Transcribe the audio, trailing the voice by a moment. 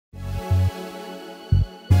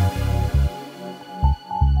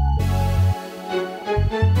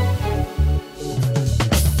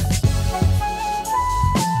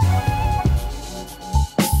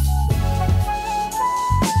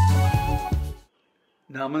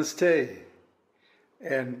Namaste,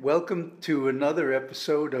 and welcome to another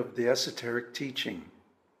episode of the Esoteric Teaching.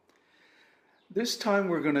 This time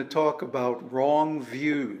we're going to talk about wrong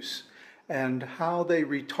views and how they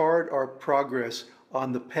retard our progress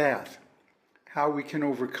on the path, how we can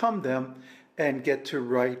overcome them and get to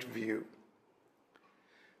right view.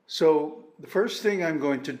 So the first thing I'm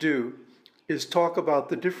going to do is talk about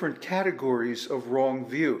the different categories of wrong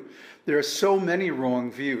view. There are so many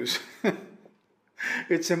wrong views.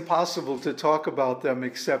 It's impossible to talk about them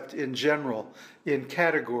except in general, in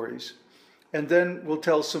categories. And then we'll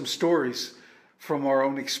tell some stories from our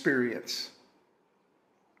own experience.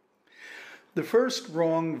 The first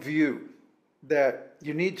wrong view that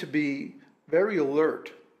you need to be very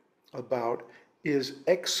alert about is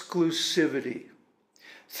exclusivity.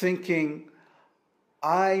 Thinking,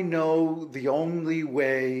 I know the only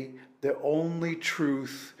way, the only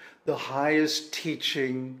truth, the highest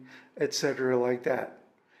teaching, etc., like that.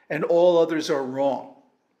 And all others are wrong.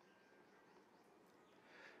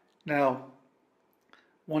 Now,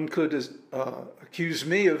 one could accuse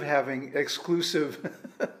me of having exclusive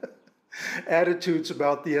attitudes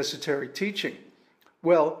about the esoteric teaching.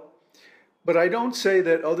 Well, but I don't say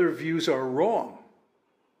that other views are wrong.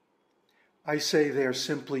 I say they're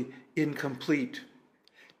simply incomplete,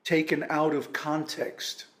 taken out of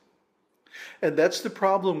context. And that's the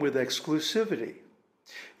problem with exclusivity.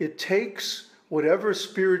 It takes whatever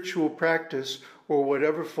spiritual practice or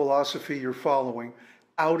whatever philosophy you're following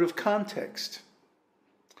out of context.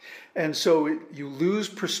 And so you lose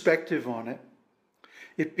perspective on it.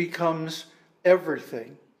 It becomes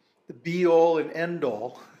everything, the be-all and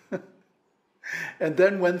end-all. And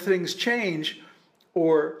then when things change,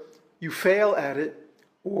 or you fail at it,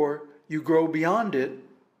 or you grow beyond it,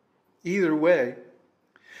 either way,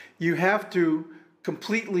 you have to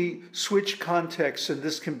completely switch contexts, and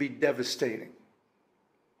this can be devastating.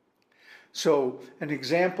 So an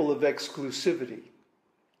example of exclusivity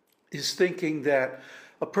is thinking that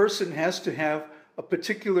a person has to have a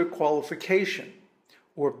particular qualification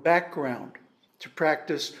or background to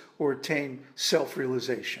practice or attain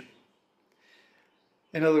self-realization.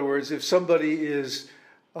 In other words, if somebody is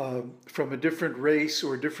from a different race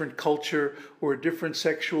or a different culture or a different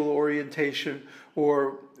sexual orientation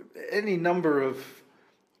or any number of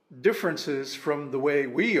differences from the way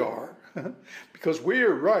we are, because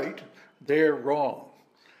we're right, they're wrong.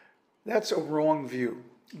 That's a wrong view.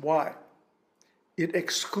 Why? It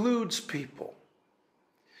excludes people.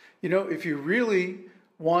 You know, if you really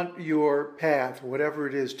want your path, whatever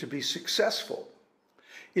it is, to be successful,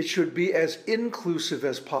 it should be as inclusive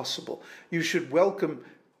as possible. You should welcome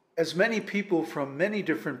as many people from many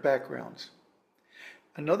different backgrounds.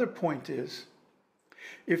 Another point is,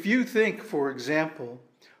 if you think, for example,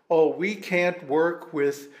 oh, we can't work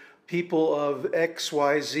with people of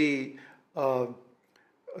XYZ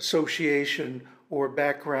association or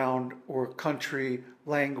background or country,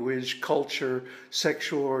 language, culture,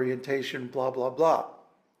 sexual orientation, blah, blah, blah.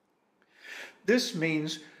 This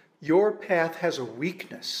means your path has a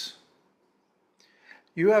weakness.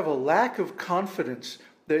 You have a lack of confidence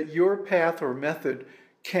that your path or method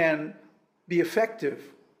can be effective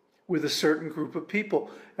with a certain group of people.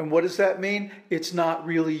 And what does that mean? It's not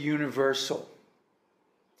really universal.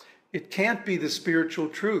 It can't be the spiritual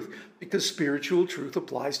truth, because spiritual truth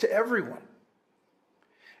applies to everyone.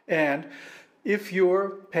 And if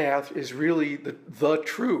your path is really the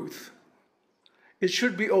truth, it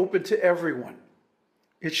should be open to everyone.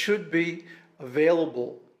 It should be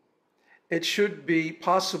available. It should be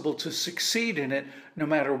possible to succeed in it no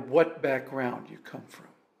matter what background you come from.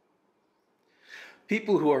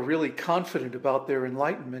 People who are really confident about their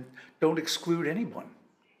enlightenment don't exclude anyone.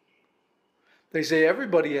 They say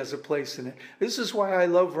everybody has a place in it. This is why I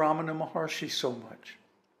love Ramana Maharshi so much.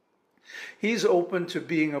 He's open to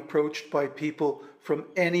being approached by people from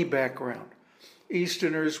any background.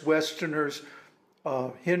 Easterners, Westerners,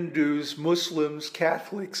 Hindus, Muslims,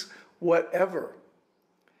 Catholics, whatever.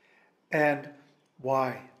 And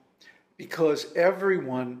why? Because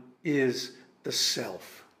everyone is the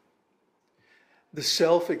self. The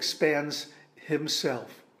self expands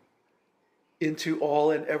himself into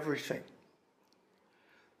all and everything.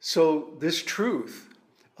 So this truth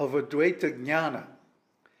of Advaita Jnana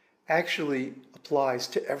actually applies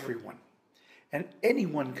to everyone. And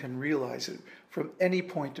anyone can realize it from any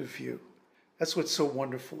point of view. That's what's so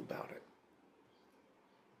wonderful about it.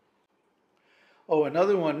 Oh,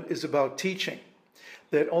 another one is about teaching,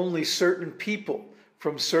 that only certain people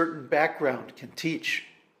from certain background can teach.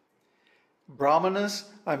 Brahmanas,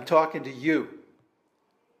 I'm talking to you.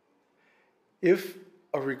 If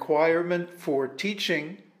a requirement for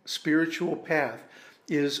teaching spiritual path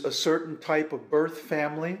is a certain type of birth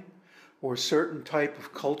family or a certain type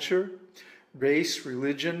of culture, race,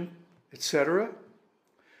 religion, etc.,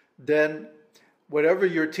 then whatever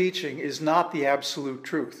you're teaching is not the absolute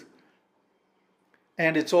truth.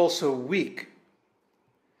 And it's also weak.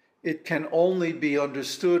 It can only be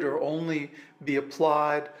understood or only be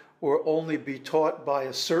applied or only be taught by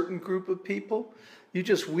a certain group of people. You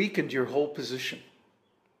just weakened your whole position.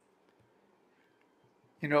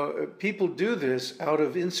 You know, people do this out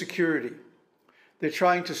of insecurity. They're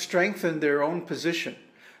trying to strengthen their own position,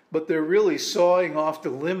 but they're really sawing off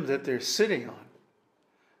the limb that they're sitting on.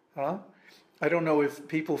 Huh? I don't know if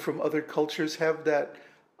people from other cultures have that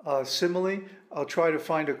simile. I'll try to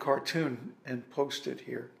find a cartoon and post it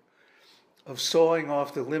here of sawing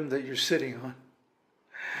off the limb that you're sitting on.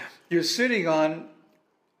 You're sitting on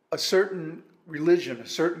a certain religion, a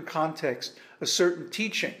certain context, a certain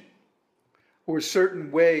teaching, or a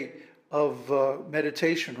certain way of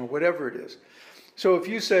meditation, or whatever it is. So if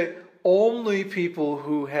you say only people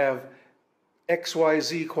who have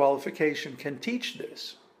XYZ qualification can teach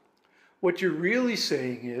this, what you're really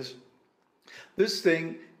saying is, this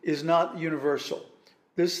thing is not universal.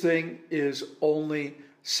 This thing is only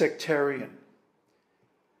sectarian,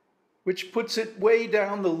 which puts it way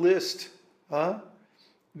down the list,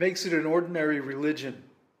 makes it an ordinary religion,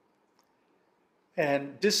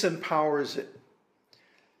 and disempowers it.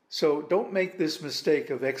 So don't make this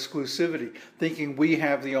mistake of exclusivity, thinking we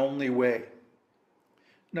have the only way.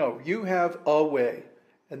 No, you have a way,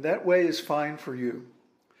 and that way is fine for you.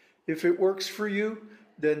 If it works for you,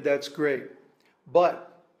 then that's great. But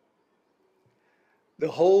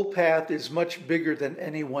the whole path is much bigger than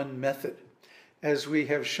any one method, as we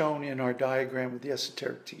have shown in our diagram of the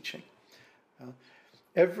Esoteric Teaching.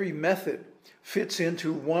 Every method fits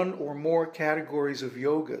into one or more categories of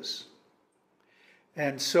yogas.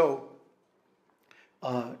 And so,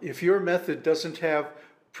 if your method doesn't have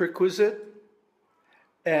prerequisite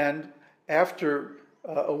and after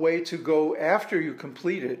a way to go after you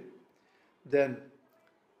complete it, then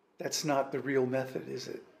that's not the real method, is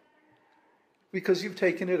it? Because you've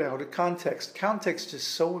taken it out of context. Context is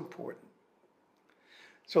so important.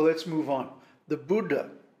 So let's move on. The Buddha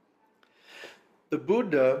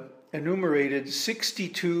enumerated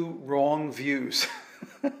 62 wrong views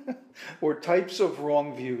or types of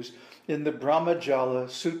wrong views in the Brahmajāla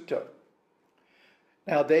Sutta.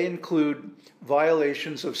 Now they include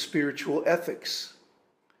violations of spiritual ethics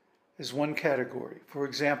as one category. For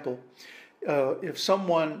example, if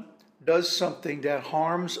someone does something that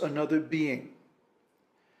harms another being,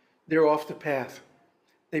 they're off the path.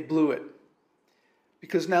 They blew it.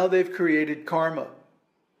 Because now they've created karma.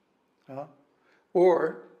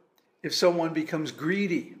 Or if someone becomes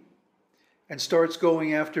greedy and starts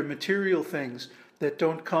going after material things that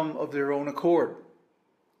don't come of their own accord,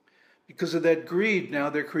 because of that greed, now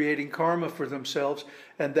they're creating karma for themselves,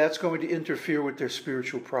 and that's going to interfere with their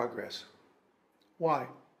spiritual progress. Why?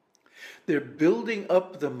 They're building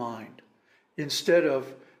up the mind instead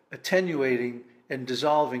of attenuating and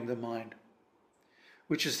dissolving the mind,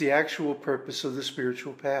 which is the actual purpose of the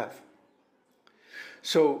spiritual path.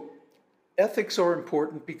 So ethics are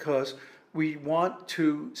important because we want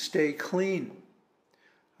to stay clean.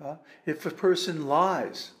 If a person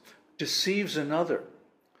lies, deceives another,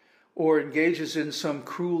 or engages in some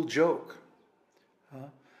cruel joke,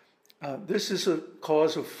 this is a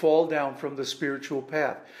cause of fall down from the spiritual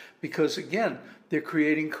path. Because again, they're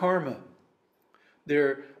creating karma.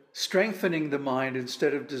 They're strengthening the mind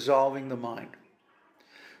instead of dissolving the mind.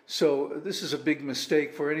 So this is a big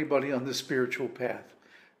mistake for anybody on the spiritual path.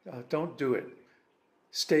 Don't do it.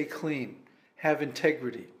 Stay clean. Have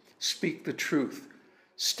integrity. Speak the truth.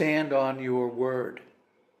 Stand on your word.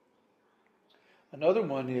 Another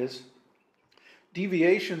one is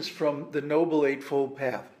deviations from the Noble Eightfold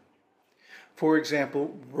Path. For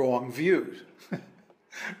example, wrong views.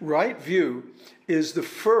 Right view is the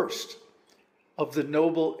first of the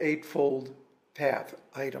Noble Eightfold Path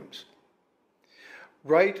items.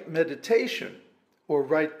 Right meditation or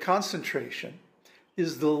right concentration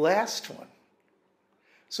is the last one.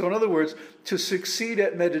 So in other words, to succeed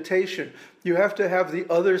at meditation, you have to have the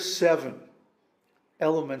other 7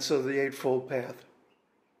 elements of the Eightfold Path.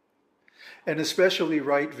 And especially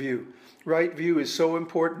right view. Right view is so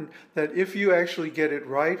important that if you actually get it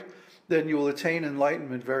right, then you will attain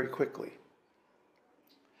enlightenment very quickly.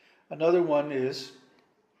 Another one is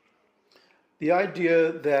the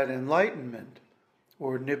idea that enlightenment,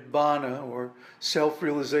 or nibbāna, or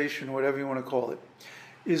self-realization, whatever you want to call it,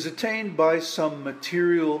 is attained by some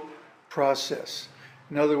material process.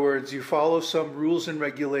 In other words, you follow some rules and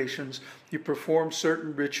regulations, you perform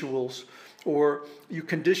certain rituals, or you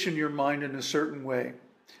condition your mind in a certain way,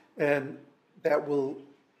 and that will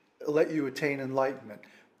let you attain enlightenment.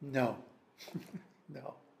 No.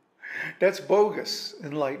 No. That's bogus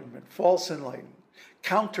enlightenment, false enlightenment,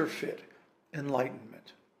 counterfeit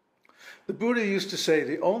enlightenment. The Buddha used to say,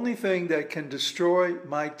 the only thing that can destroy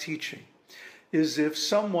my teaching is if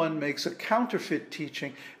someone makes a counterfeit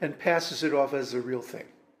teaching and passes it off as the real thing.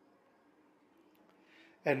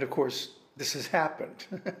 And of course, this has happened.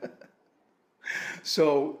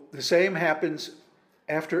 So the same happens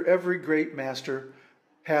after every great master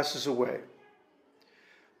passes away.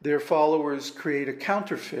 Their followers create a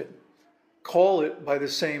counterfeit, call it by the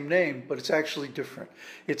same name, but it's actually different.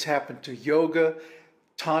 It's happened to yoga,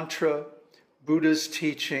 tantra, Buddha's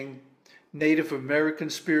teaching, Native American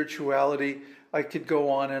spirituality. I could go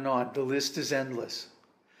on and on. The list is endless.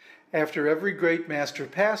 After every great master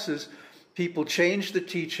passes, people change the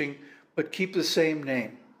teaching, but keep the same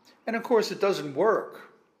name. And of course, it doesn't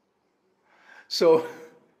work. So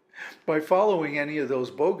by following any of those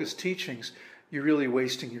bogus teachings, you're really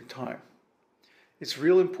wasting your time. It's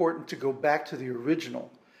real important to go back to the original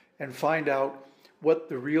and find out what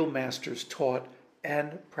the real masters taught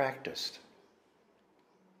and practiced.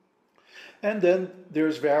 And then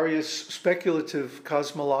there's various speculative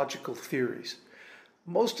cosmological theories.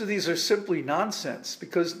 Most of these are simply nonsense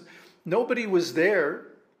because nobody was there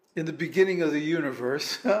in the beginning of the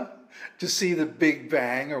universe to see the Big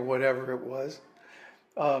Bang or whatever it was.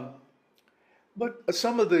 But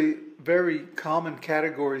some of the very common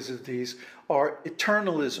categories of these are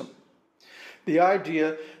eternalism, the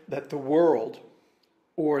idea that the world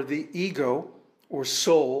or the ego or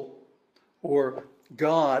soul or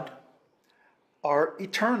God are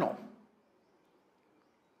eternal.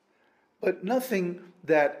 But nothing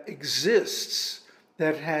that exists,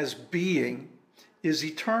 that has being, is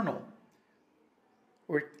eternal.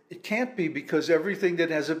 Or it can't be, because everything that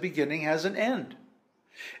has a beginning has an end.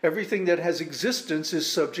 Everything that has existence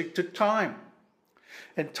is subject to time.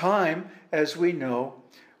 And time, as we know,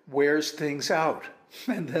 wears things out,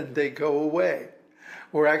 and then they go away.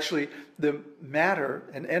 Or actually, the matter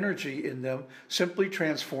and energy in them simply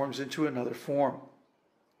transforms into another form.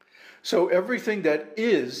 So everything that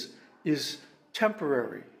is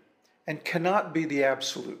temporary and cannot be the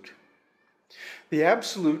absolute. The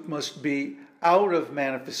absolute must be out of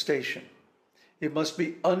manifestation. It must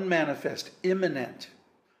be unmanifest, immanent.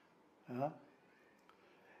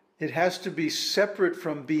 It has to be separate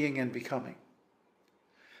from being and becoming.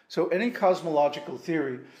 So any cosmological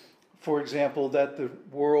theory, for example, that the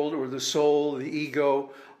world or the soul, the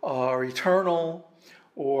ego are eternal,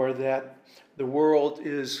 or that the world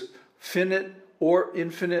is finite or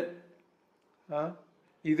infinite,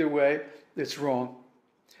 either way, it's wrong.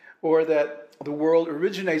 Or that the world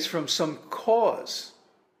originates from some cause.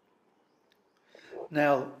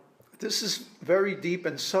 Now, this is very deep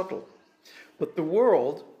and subtle, but the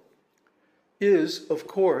world is, of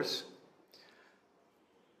course,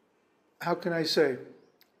 how can I say,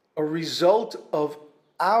 a result of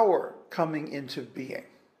our coming into being.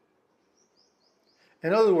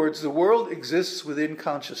 In other words, the world exists within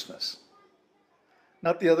consciousness,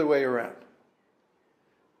 not the other way around.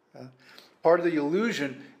 Part of the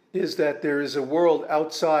illusion is that there is a world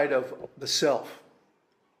outside of the self.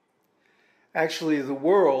 Actually, the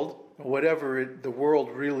world, whatever the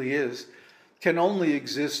world really is, can only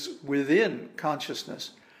exist within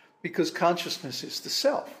consciousness, because consciousness is the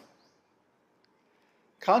self.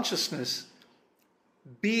 Consciousness,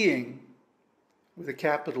 being, with a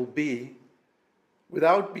capital B,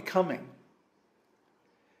 without becoming,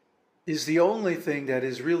 is the only thing that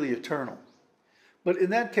is really eternal. But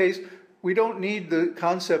in that case, we don't need the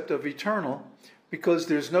concept of eternal, because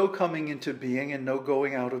there's no coming into being and no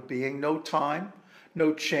going out of being, no time,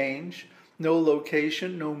 no change, no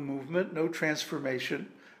location, no movement, no transformation,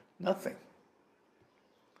 nothing.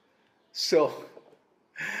 So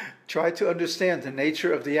try to understand the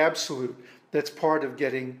nature of the absolute. That's part of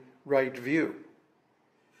getting right view.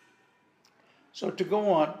 So to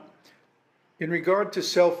go on, in regard to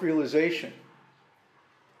self-realization,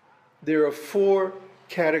 there are 4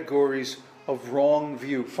 categories of wrong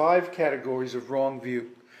view, 5 categories of wrong view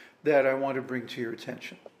that I want to bring to your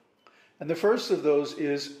attention. And the first of those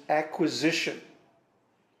is acquisition.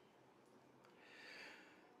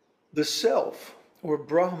 The self, or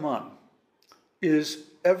Brahman, is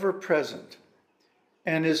ever present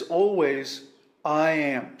and is always I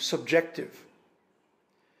am, subjective.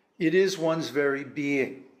 It is one's very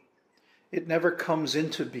being. It never comes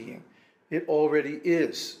into being. It already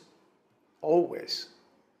is, always.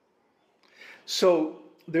 So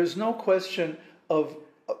there's no question of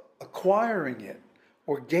acquiring it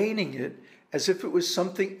or gaining it as if it was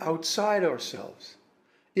something outside ourselves.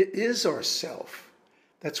 It is ourself.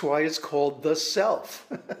 That's why it's called the self.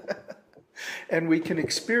 And we can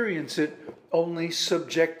experience it only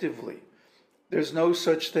subjectively. There's no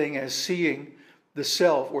such thing as seeing the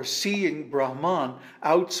self or seeing Brahman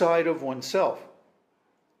outside of oneself.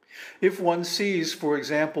 If one sees, for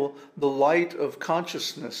example, the light of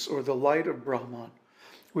consciousness or the light of Brahman,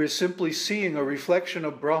 we're simply seeing a reflection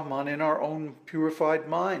of Brahman in our own purified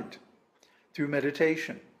mind through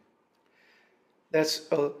meditation.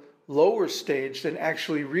 That's a lower stage than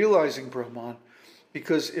actually realizing Brahman,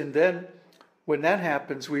 because when that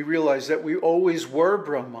happens, we realize that we always were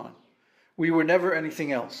Brahman. We were never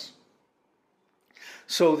anything else.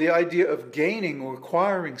 So the idea of gaining or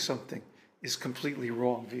acquiring something is completely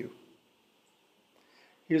wrong view.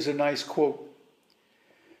 Here's a nice quote.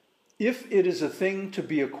 If it is a thing to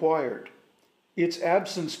be acquired, its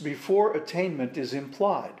absence before attainment is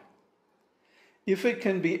implied. If it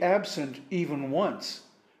can be absent even once,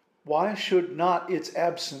 why should not its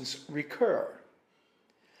absence recur?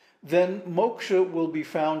 Then moksha will be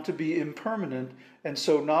found to be impermanent and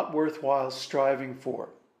so not worthwhile striving for.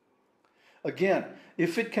 Again,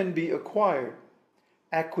 if it can be acquired,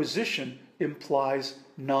 acquisition implies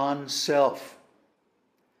non-self.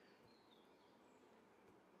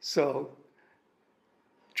 So,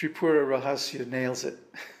 Tripura Rahasya nails it.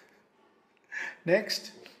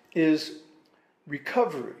 Next is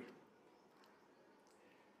recovery.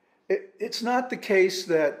 It's not the case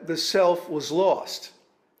that the self was lost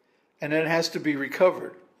and it has to be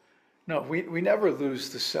recovered. No, we never lose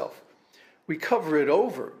the self. We cover it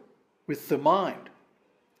over with the mind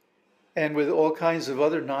and with all kinds of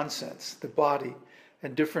other nonsense, the body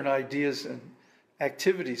and different ideas and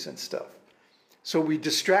activities and stuff. So we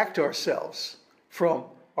distract ourselves from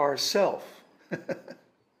ourself.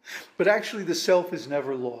 But actually the self is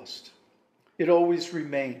never lost. It always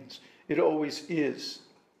remains. It always is.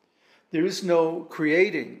 There is no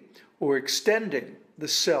creating or extending the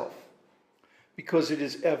self because it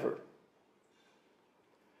is ever.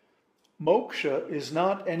 Moksha is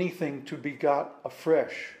not anything to be got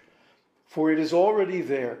afresh, for it is already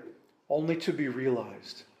there, only to be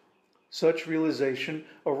realized. Such realization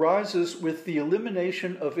arises with the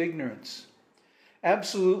elimination of ignorance.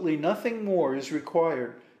 Absolutely nothing more is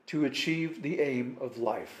required to achieve the aim of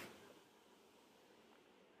life.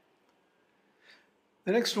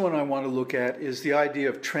 The next one I want to look at is the idea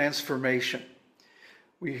of transformation.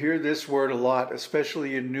 We hear this word a lot,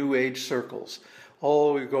 especially in New Age circles.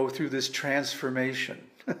 Oh, we go through this transformation.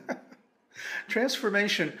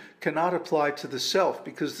 Transformation cannot apply to the self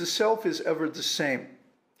because the self is ever the same.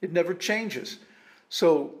 It never changes.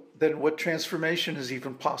 So then what transformation is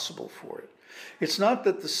even possible for it? It's not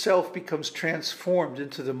that the self becomes transformed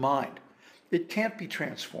into the mind. It can't be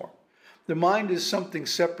transformed. The mind is something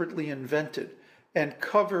separately invented and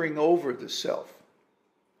covering over the self.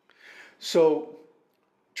 So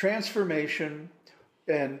transformation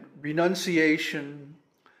and renunciation,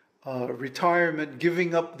 retirement,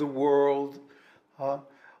 giving up the world,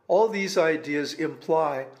 all these ideas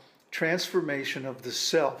imply transformation of the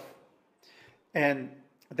self. And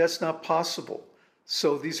that's not possible.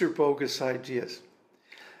 So these are bogus ideas.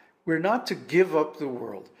 We're not to give up the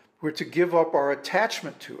world. We're to give up our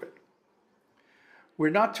attachment to it. We're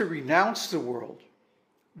not to renounce the world.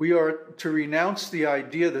 We are to renounce the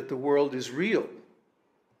idea that the world is real.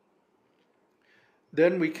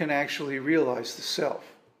 Then we can actually realize the self.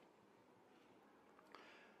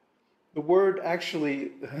 The word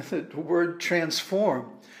transform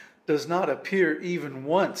does not appear even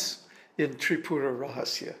once in Tripura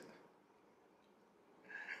Rahasya.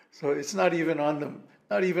 So it's not even on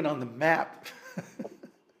the map.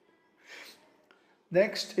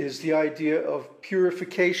 Next is the idea of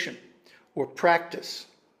purification or practice.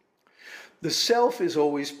 The self is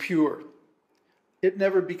always pure. It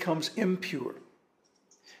never becomes impure.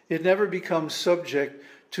 It never becomes subject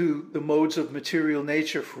to the modes of material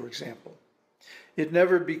nature, for example. It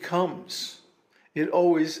never becomes. It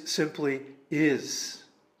always simply is.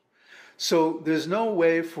 So there's no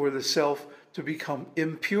way for the self to become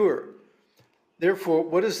impure. Therefore,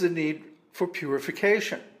 what is the need for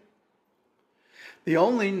purification? The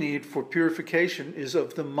only need for purification is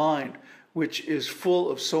of the mind, which is full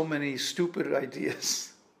of so many stupid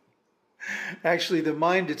ideas. Actually, the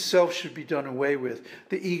mind itself should be done away with.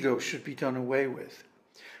 The ego should be done away with.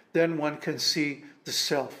 Then one can see the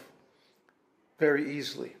self very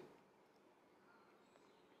easily.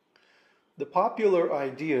 The popular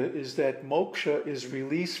idea is that moksha is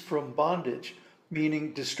release from bondage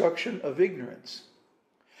meaning destruction of ignorance.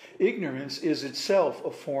 Ignorance is itself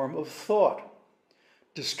a form of thought.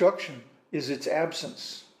 Destruction is its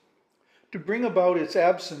absence. To bring about its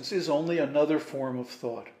absence is only another form of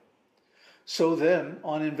thought. So then,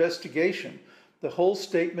 on investigation, the whole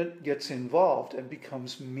statement gets involved and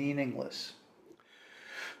becomes meaningless.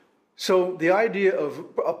 So the idea of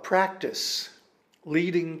a practice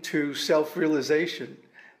leading to self-realization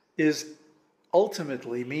is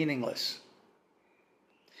ultimately meaningless.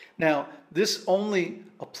 Now, this only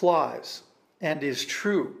applies and is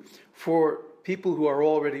true for people who are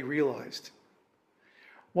already realized.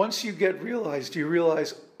 Once you get realized, you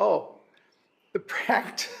realize, oh, the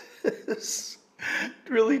practice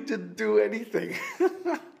really didn't do anything.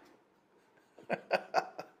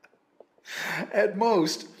 At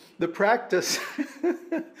most, the practice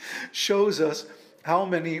shows us how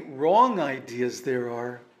many wrong ideas there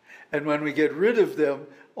are, and when we get rid of them,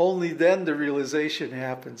 only then the realization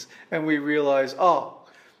happens, and we realize, oh,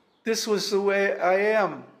 this was the way I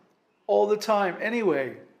am all the time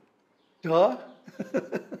anyway. Duh?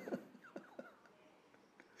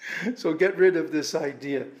 So get rid of this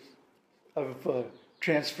idea of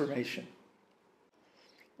transformation.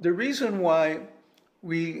 The reason why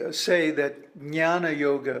we say that jnana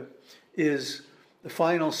yoga is the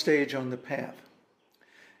final stage on the path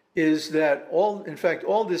is that all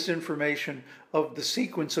this information of the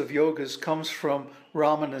sequence of yogas comes from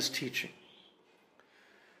Ramana's teaching.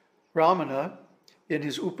 Ramana, in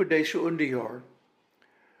his Upadesha Undiyar,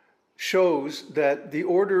 shows that the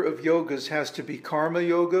order of yogas has to be karma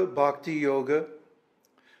yoga, bhakti yoga,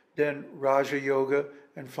 then raja yoga,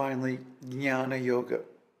 and finally jnana yoga.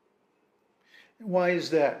 Why is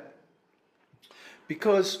that?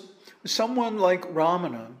 Because someone like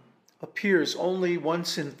Ramana appears only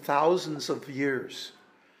once in thousands of years.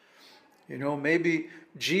 You know, maybe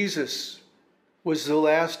Jesus was the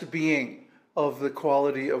last being of the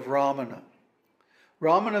quality of Ramana.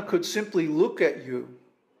 Ramana could simply look at you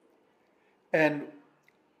and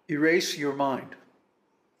erase your mind,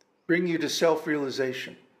 bring you to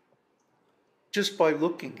self-realization, just by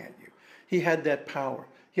looking at you. He had that power.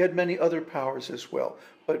 He had many other powers as well,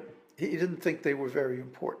 but he didn't think they were very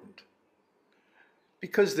important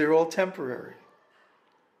because they're all temporary.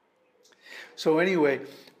 So anyway,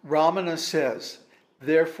 Ramana says,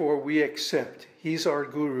 therefore we accept. He's our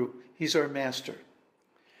guru. He's our master.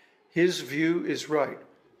 His view is right.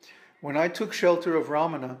 When I took shelter of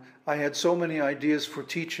Ramana, I had so many ideas for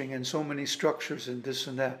teaching and so many structures and this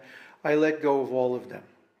and that. I let go of all of them.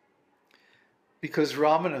 Because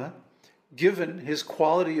Ramana, given his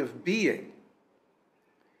quality of being,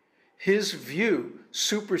 his view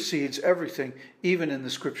supersedes everything, even in the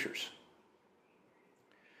scriptures.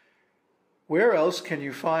 Where else can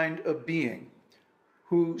you find a being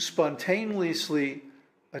who spontaneously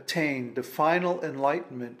attained the final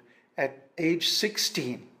enlightenment at age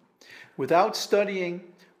 16, without studying,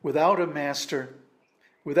 without a master,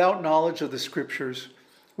 without knowledge of the scriptures,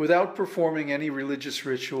 without performing any religious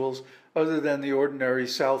rituals other than the ordinary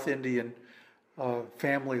South Indian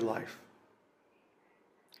family life?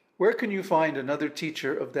 Where can you find another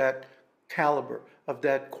teacher of that caliber, of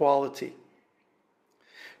that quality?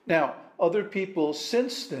 Now, other people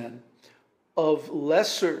since then, of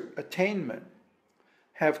lesser attainment,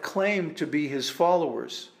 have claimed to be his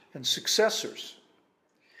followers and successors.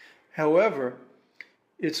 However,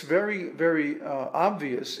 it's very, very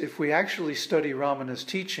obvious, if we actually study Ramana's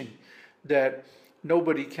teaching, that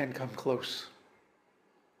nobody can come close.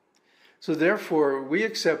 So therefore, we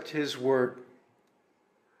accept his word.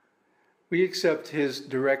 We accept his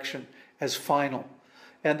direction as final.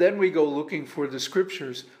 And then we go looking for the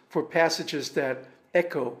scriptures for passages that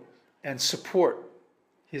echo and support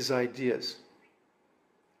his ideas.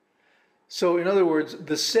 So in other words,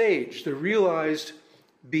 the sage, the realized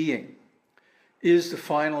being, is the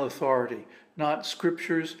final authority, not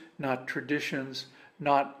scriptures, not traditions,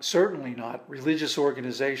 certainly not religious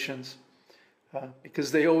organizations,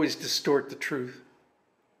 because they always distort the truth.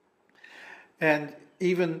 And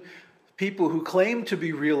even people who claim to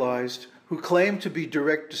be realized, who claim to be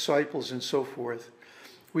direct disciples and so forth,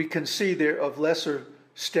 we can see they're of lesser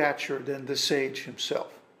stature than the sage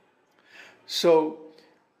himself. So,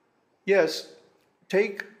 yes,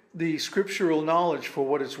 take the scriptural knowledge for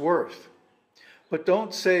what it's worth, but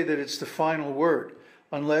don't say that it's the final word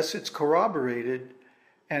unless it's corroborated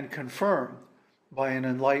and confirmed by an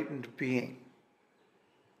enlightened being.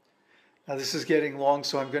 Now this is getting long,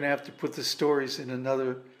 so I'm going to have to put the stories in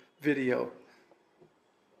another video.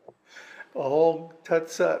 Om Tat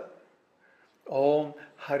Sat. Om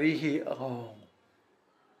Harihi Om.